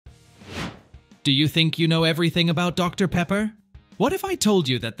Do you think you know everything about Dr. Pepper? What if I told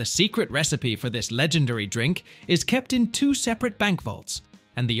you that the secret recipe for this legendary drink is kept in two separate bank vaults,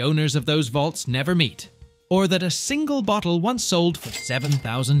 and the owners of those vaults never meet? Or that a single bottle once sold for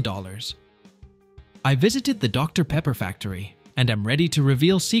 $7,000? I visited the Dr. Pepper factory, and am ready to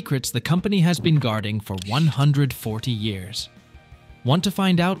reveal secrets the company has been guarding for 140 years. Want to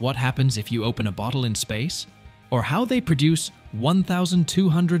find out what happens if you open a bottle in space? Or how they produce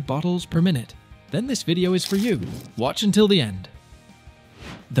 1,200 bottles per minute? Then this video is for you. Watch until the end.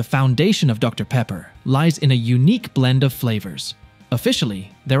 The foundation of Dr. Pepper lies in a unique blend of flavors.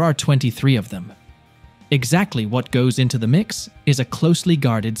 Officially, there are 23 of them. Exactly what goes into the mix is a closely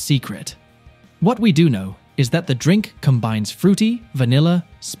guarded secret. What we do know is that the drink combines fruity, vanilla,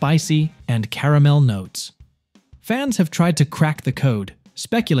 spicy, and caramel notes. Fans have tried to crack the code,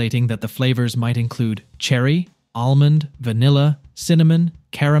 speculating that the flavors might include cherry, almond, vanilla, cinnamon,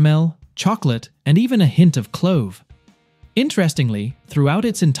 caramel, chocolate, and even a hint of clove. Interestingly, throughout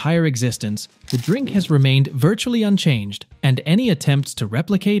its entire existence, the drink has remained virtually unchanged, and any attempts to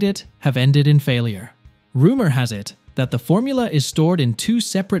replicate it have ended in failure. Rumor has it that the formula is stored in two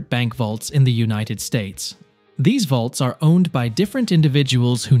separate bank vaults in the United States. These vaults are owned by different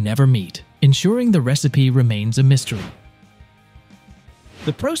individuals who never meet, ensuring the recipe remains a mystery.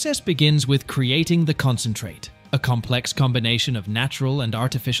 The process begins with creating the concentrate, a complex combination of natural and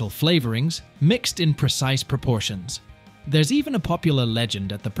artificial flavorings mixed in precise proportions. There's even a popular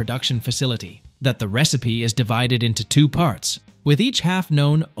legend at the production facility that the recipe is divided into two parts, with each half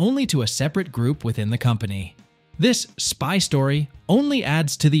known only to a separate group within the company. This spy story only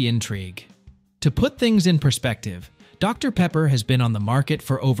adds to the intrigue. To put things in perspective, Dr. Pepper has been on the market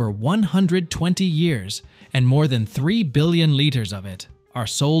for over 120 years, and more than 3 billion liters of it are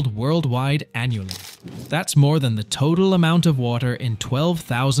sold worldwide annually. That's more than the total amount of water in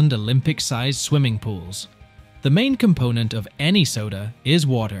 12,000 Olympic-sized swimming pools. The main component of any soda is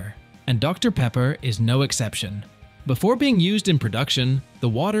water, and Dr. Pepper is no exception. Before being used in production, the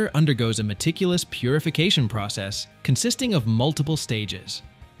water undergoes a meticulous purification process consisting of multiple stages.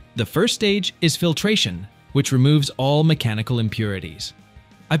 The first stage is filtration, which removes all mechanical impurities.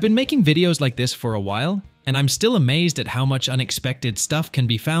 I've been making videos like this for a while, and I'm still amazed at how much unexpected stuff can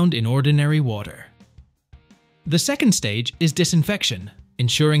be found in ordinary water. The second stage is disinfection,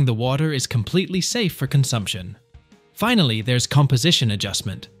 ensuring the water is completely safe for consumption. Finally, there's composition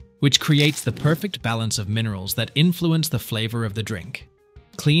adjustment, which creates the perfect balance of minerals that influence the flavor of the drink.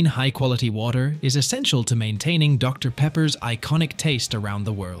 Clean, high-quality water is essential to maintaining Dr. Pepper's iconic taste around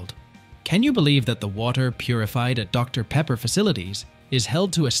the world. Can you believe that the water purified at Dr. Pepper facilities is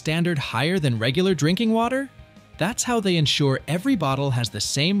held to a standard higher than regular drinking water? That's how they ensure every bottle has the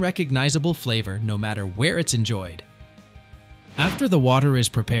same recognizable flavor no matter where it's enjoyed. After the water is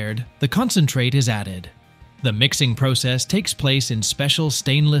prepared, the concentrate is added. The mixing process takes place in special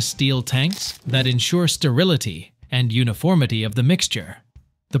stainless steel tanks that ensure sterility and uniformity of the mixture.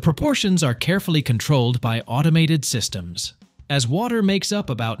 The proportions are carefully controlled by automated systems, as water makes up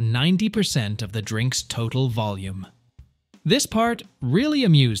about 90% of the drink's total volume. This part really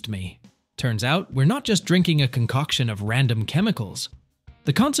amused me. Turns out we're not just drinking a concoction of random chemicals.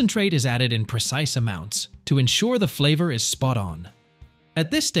 The concentrate is added in precise amounts to ensure the flavor is spot on. At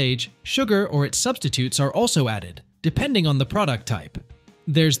this stage, sugar or its substitutes are also added, depending on the product type.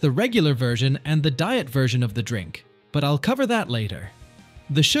 There's the regular version and the diet version of the drink, but I'll cover that later.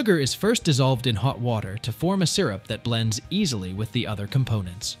 The sugar is first dissolved in hot water to form a syrup that blends easily with the other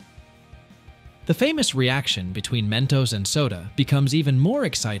components. The famous reaction between Mentos and soda becomes even more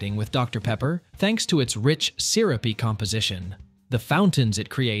exciting with Dr. Pepper thanks to its rich, syrupy composition. The fountains it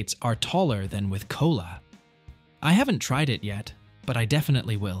creates are taller than with cola. I haven't tried it yet, but I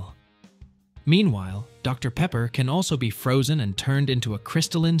definitely will. Meanwhile, Dr. Pepper can also be frozen and turned into a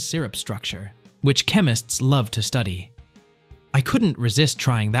crystalline syrup structure, which chemists love to study. I couldn't resist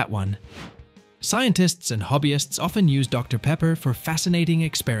trying that one. Scientists and hobbyists often use Dr. Pepper for fascinating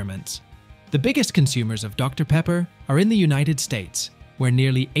experiments. The biggest consumers of Dr. Pepper are in the United States, where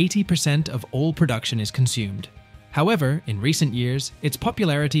nearly 80% of all production is consumed. However, in recent years, its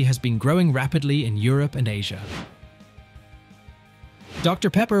popularity has been growing rapidly in Europe and Asia. Dr.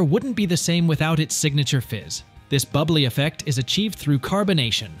 Pepper wouldn't be the same without its signature fizz. This bubbly effect is achieved through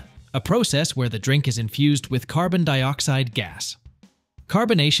carbonation, a process where the drink is infused with carbon dioxide gas.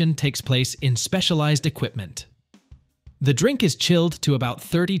 Carbonation takes place in specialized equipment. The drink is chilled to about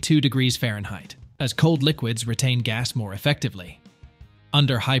 32 degrees Fahrenheit, as cold liquids retain gas more effectively.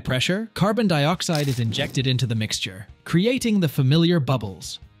 Under high pressure, carbon dioxide is injected into the mixture, creating the familiar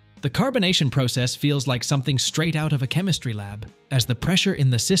bubbles. The carbonation process feels like something straight out of a chemistry lab, as the pressure in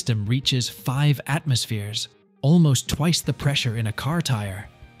the system reaches 5 atmospheres, almost twice the pressure in a car tire.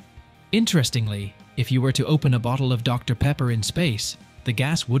 Interestingly, if you were to open a bottle of Dr. Pepper in space, the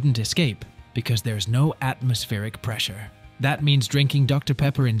gas wouldn't escape because there's no atmospheric pressure. That means drinking Dr.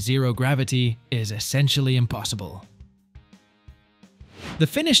 Pepper in zero gravity is essentially impossible. The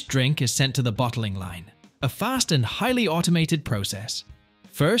finished drink is sent to the bottling line, a fast and highly automated process.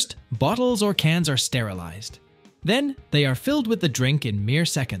 First, bottles or cans are sterilized. Then, they are filled with the drink in mere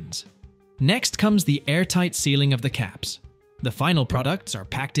seconds. Next comes the airtight sealing of the caps. The final products are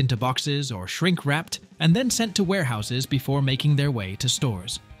packed into boxes or shrink-wrapped and then sent to warehouses before making their way to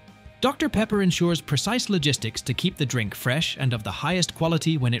stores. Dr. Pepper ensures precise logistics to keep the drink fresh and of the highest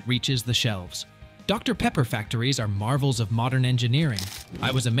quality when it reaches the shelves. Dr. Pepper factories are marvels of modern engineering.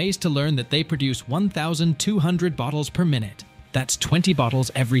 I was amazed to learn that they produce 1,200 bottles per minute. That's 20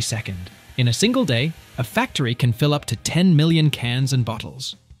 bottles every second. In a single day, a factory can fill up to 10 million cans and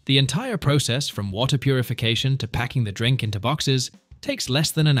bottles. The entire process, from water purification to packing the drink into boxes, takes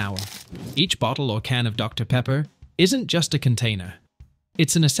less than an hour. Each bottle or can of Dr. Pepper isn't just a container.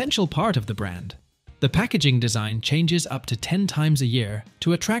 It's an essential part of the brand. The packaging design changes up to 10 times a year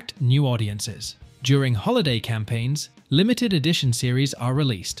to attract new audiences. During holiday campaigns, limited edition series are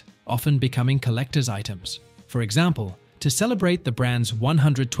released, often becoming collector's items. For example, to celebrate the brand's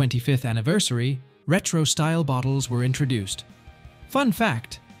 125th anniversary, retro-style bottles were introduced. Fun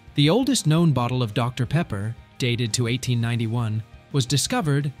fact, the oldest known bottle of Dr. Pepper, dated to 1891, was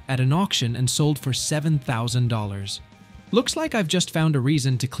discovered at an auction and sold for $7,000. Looks like I've just found a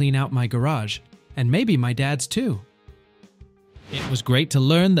reason to clean out my garage, and maybe my dad's too. It was great to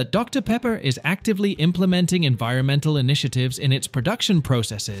learn that Dr. Pepper is actively implementing environmental initiatives in its production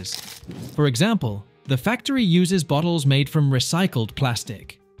processes. For example, the factory uses bottles made from recycled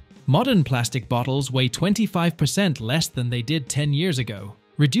plastic. Modern plastic bottles weigh 25% less than they did 10 years ago,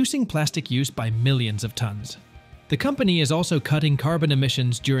 reducing plastic use by millions of tons. The company is also cutting carbon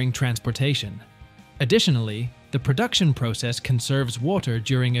emissions during transportation. Additionally, the production process conserves water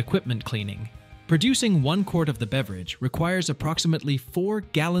during equipment cleaning. Producing 1 quart of the beverage requires approximately 4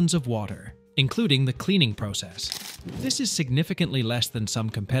 gallons of water, including the cleaning process. This is significantly less than some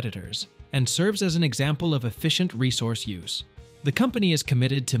competitors, and serves as an example of efficient resource use. The company is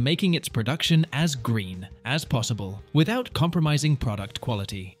committed to making its production as green as possible without compromising product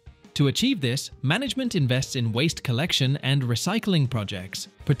quality. To achieve this, management invests in waste collection and recycling projects,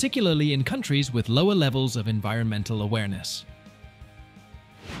 particularly in countries with lower levels of environmental awareness.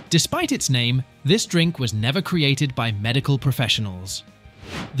 Despite its name, this drink was never created by medical professionals.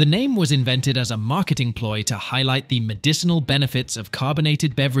 The name was invented as a marketing ploy to highlight the medicinal benefits of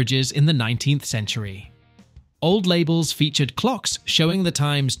carbonated beverages in the 19th century. Old labels featured clocks showing the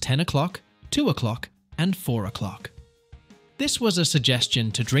times 10 o'clock, 2 o'clock, and 4 o'clock. This was a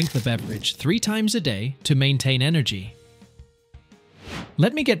suggestion to drink the beverage 3 times a day to maintain energy.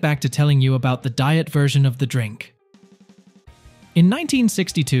 Let me get back to telling you about the diet version of the drink. In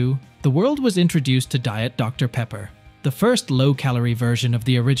 1962, the world was introduced to Diet Dr. Pepper, the first low-calorie version of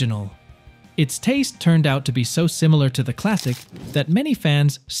the original. Its taste turned out to be so similar to the classic that many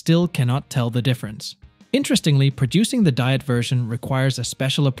fans still cannot tell the difference. Interestingly, producing the diet version requires a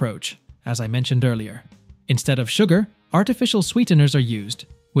special approach, as I mentioned earlier. Instead of sugar, artificial sweeteners are used,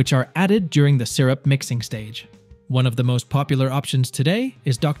 which are added during the syrup mixing stage. One of the most popular options today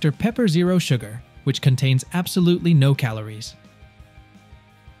is Dr. Pepper Zero Sugar, which contains absolutely no calories.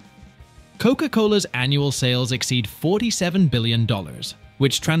 Coca-Cola's annual sales exceed $47 billion,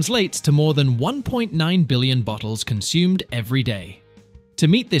 which translates to more than 1.9 billion bottles consumed every day. To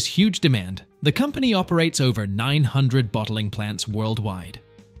meet this huge demand, the company operates over 900 bottling plants worldwide.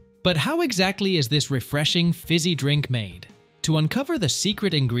 But how exactly is this refreshing, fizzy drink made? To uncover the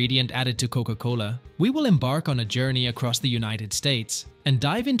secret ingredient added to Coca-Cola, we will embark on a journey across the United States and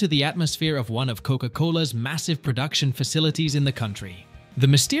dive into the atmosphere of one of Coca-Cola's massive production facilities in the country. The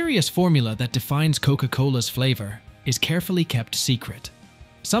mysterious formula that defines Coca-Cola's flavor is carefully kept secret.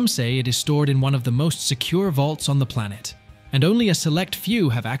 Some say it is stored in one of the most secure vaults on the planet, and only a select few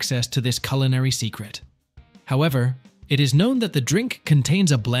have access to this culinary secret. However, it is known that the drink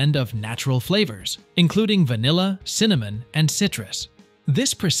contains a blend of natural flavors, including vanilla, cinnamon, and citrus.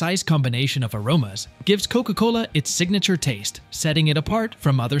 This precise combination of aromas gives Coca-Cola its signature taste, setting it apart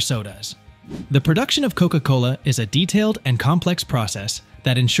from other sodas. The production of Coca-Cola is a detailed and complex process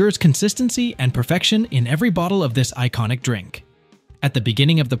that ensures consistency and perfection in every bottle of this iconic drink. At the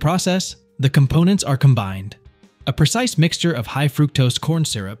beginning of the process, the components are combined. A precise mixture of high fructose corn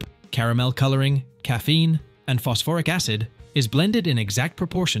syrup, caramel coloring, caffeine, and phosphoric acid is blended in exact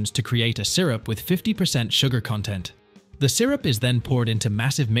proportions to create a syrup with 50% sugar content. The syrup is then poured into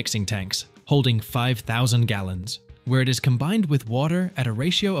massive mixing tanks, holding 5,000 gallons, where it is combined with water at a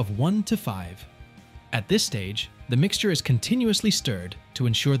ratio of 1:5. At this stage, the mixture is continuously stirred to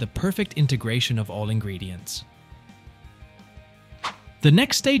ensure the perfect integration of all ingredients. The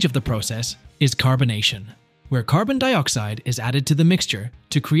next stage of the process is carbonation, where carbon dioxide is added to the mixture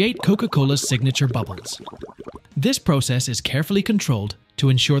to create Coca-Cola's signature bubbles. This process is carefully controlled to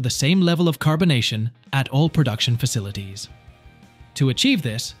ensure the same level of carbonation at all production facilities. To achieve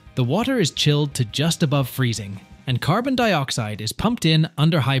this, the water is chilled to just above freezing, and carbon dioxide is pumped in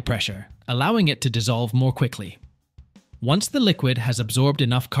under high pressure, allowing it to dissolve more quickly. Once the liquid has absorbed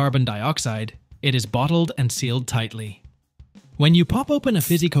enough carbon dioxide, it is bottled and sealed tightly. When you pop open a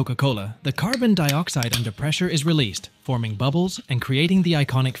fizzy Coca-Cola, the carbon dioxide under pressure is released, forming bubbles and creating the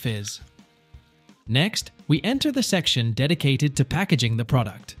iconic fizz. Next, we enter the section dedicated to packaging the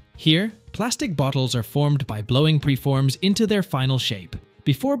product. Here, plastic bottles are formed by blowing preforms into their final shape,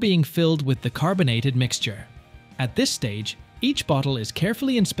 before being filled with the carbonated mixture. At this stage, each bottle is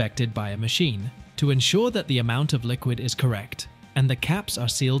carefully inspected by a machine to ensure that the amount of liquid is correct, and the caps are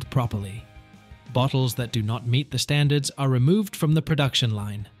sealed properly. Bottles that do not meet the standards are removed from the production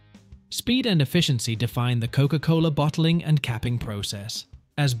line. Speed and efficiency define the Coca-Cola bottling and capping process.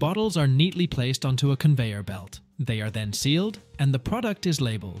 As bottles are neatly placed onto a conveyor belt, they are then sealed and the product is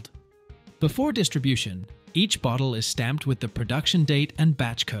labeled. Before distribution, each bottle is stamped with the production date and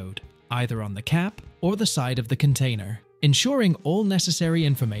batch code, either on the cap or the side of the container, ensuring all necessary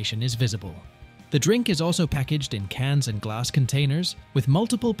information is visible. The drink is also packaged in cans and glass containers, with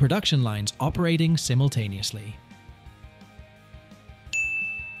multiple production lines operating simultaneously.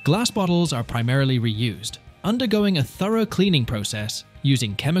 Glass bottles are primarily reused, undergoing a thorough cleaning process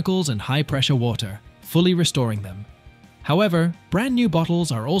using chemicals and high-pressure water, fully restoring them. However, brand new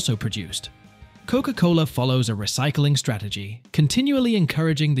bottles are also produced. Coca-Cola follows a recycling strategy, continually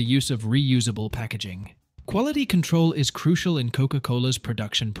encouraging the use of reusable packaging. Quality control is crucial in Coca-Cola's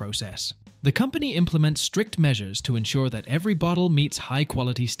production process. The company implements strict measures to ensure that every bottle meets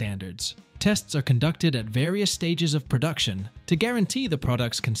high-quality standards. Tests are conducted at various stages of production to guarantee the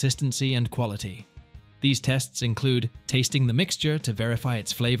product's consistency and quality. These tests include tasting the mixture to verify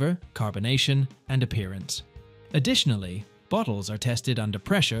its flavor, carbonation, and appearance. Additionally, bottles are tested under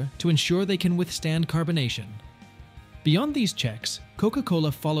pressure to ensure they can withstand carbonation. Beyond these checks,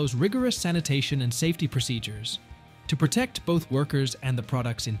 Coca-Cola follows rigorous sanitation and safety procedures. To protect both workers and the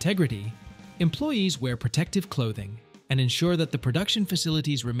product's integrity, employees wear protective clothing and ensure that the production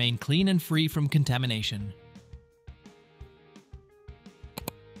facilities remain clean and free from contamination.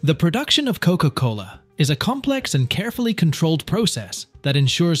 The production of Coca-Cola is a complex and carefully controlled process that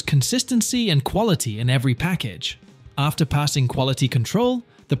ensures consistency and quality in every package. After passing quality control,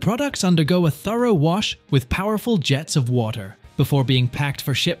 the products undergo a thorough wash with powerful jets of water before being packed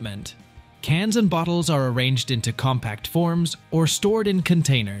for shipment. Cans and bottles are arranged into compact forms or stored in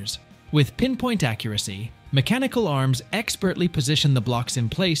containers. With pinpoint accuracy, mechanical arms expertly position the blocks in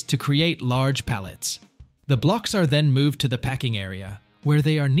place to create large pallets. The blocks are then moved to the packing area, where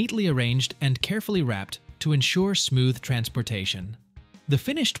they are neatly arranged and carefully wrapped to ensure smooth transportation. The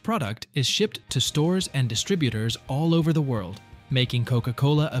finished product is shipped to stores and distributors all over the world, making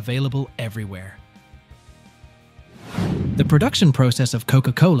Coca-Cola available everywhere. The production process of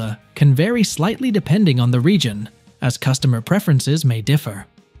Coca-Cola can vary slightly depending on the region, as customer preferences may differ.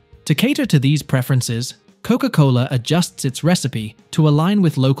 To cater to these preferences, Coca-Cola adjusts its recipe to align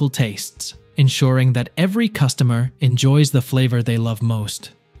with local tastes, ensuring that every customer enjoys the flavor they love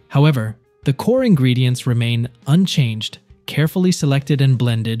most. However, the core ingredients remain unchanged, carefully selected and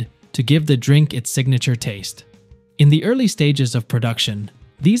blended to give the drink its signature taste. In the early stages of production,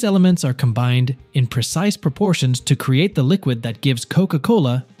 these elements are combined in precise proportions to create the liquid that gives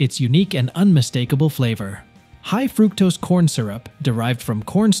Coca-Cola its unique and unmistakable flavor. High fructose corn syrup, derived from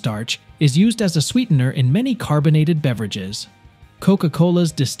cornstarch, is used as a sweetener in many carbonated beverages.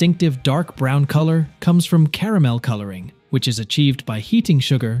 Coca-Cola's distinctive dark brown color comes from caramel coloring, which is achieved by heating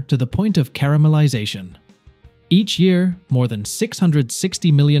sugar to the point of caramelization. Each year, more than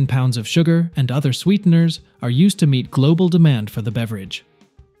 660 million pounds of sugar and other sweeteners are used to meet global demand for the beverage.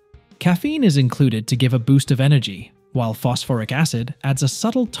 Caffeine is included to give a boost of energy, while phosphoric acid adds a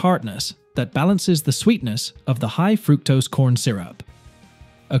subtle tartness that balances the sweetness of the high fructose corn syrup.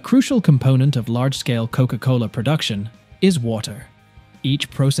 A crucial component of large-scale Coca-Cola production is water. Each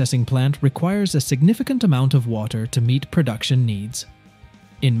processing plant requires a significant amount of water to meet production needs.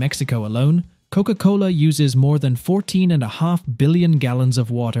 In Mexico alone, Coca-Cola uses more than 14.5 billion gallons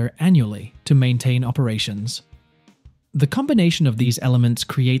of water annually to maintain operations. The combination of these elements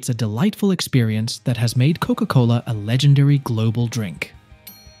creates a delightful experience that has made Coca-Cola a legendary global drink.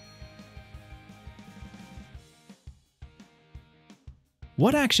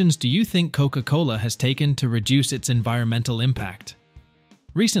 What actions do you think Coca-Cola has taken to reduce its environmental impact?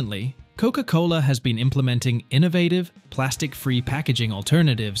 Recently, Coca-Cola has been implementing innovative, plastic-free packaging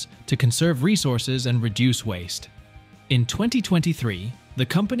alternatives to conserve resources and reduce waste. In 2023, the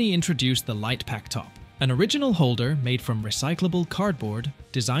company introduced the Light Pack Top, an original holder made from recyclable cardboard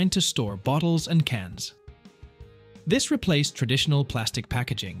designed to store bottles and cans. This replaced traditional plastic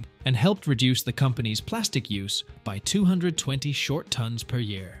packaging and helped reduce the company's plastic use by 220 short tons per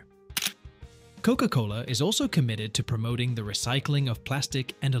year. Coca-Cola is also committed to promoting the recycling of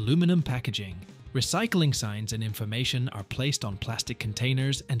plastic and aluminum packaging. Recycling signs and information are placed on plastic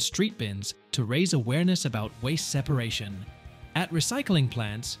containers and street bins to raise awareness about waste separation. At recycling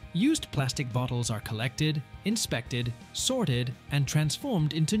plants, used plastic bottles are collected, inspected, sorted, and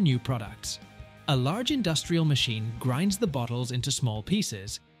transformed into new products. A large industrial machine grinds the bottles into small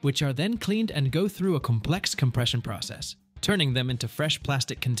pieces, which are then cleaned and go through a complex compression process, turning them into fresh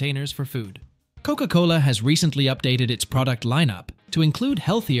plastic containers for food. Coca-Cola has recently updated its product lineup to include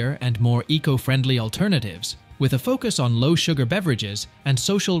healthier and more eco-friendly alternatives, with a focus on low-sugar beverages and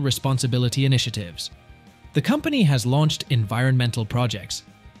social responsibility initiatives. The company has launched environmental projects,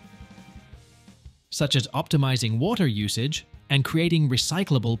 such as optimizing water usage and creating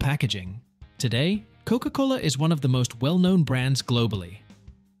recyclable packaging. Today, Coca-Cola is one of the most well-known brands globally,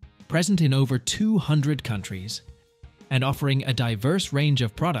 present in over 200 countries, and offering a diverse range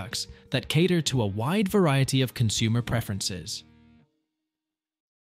of products that cater to a wide variety of consumer preferences.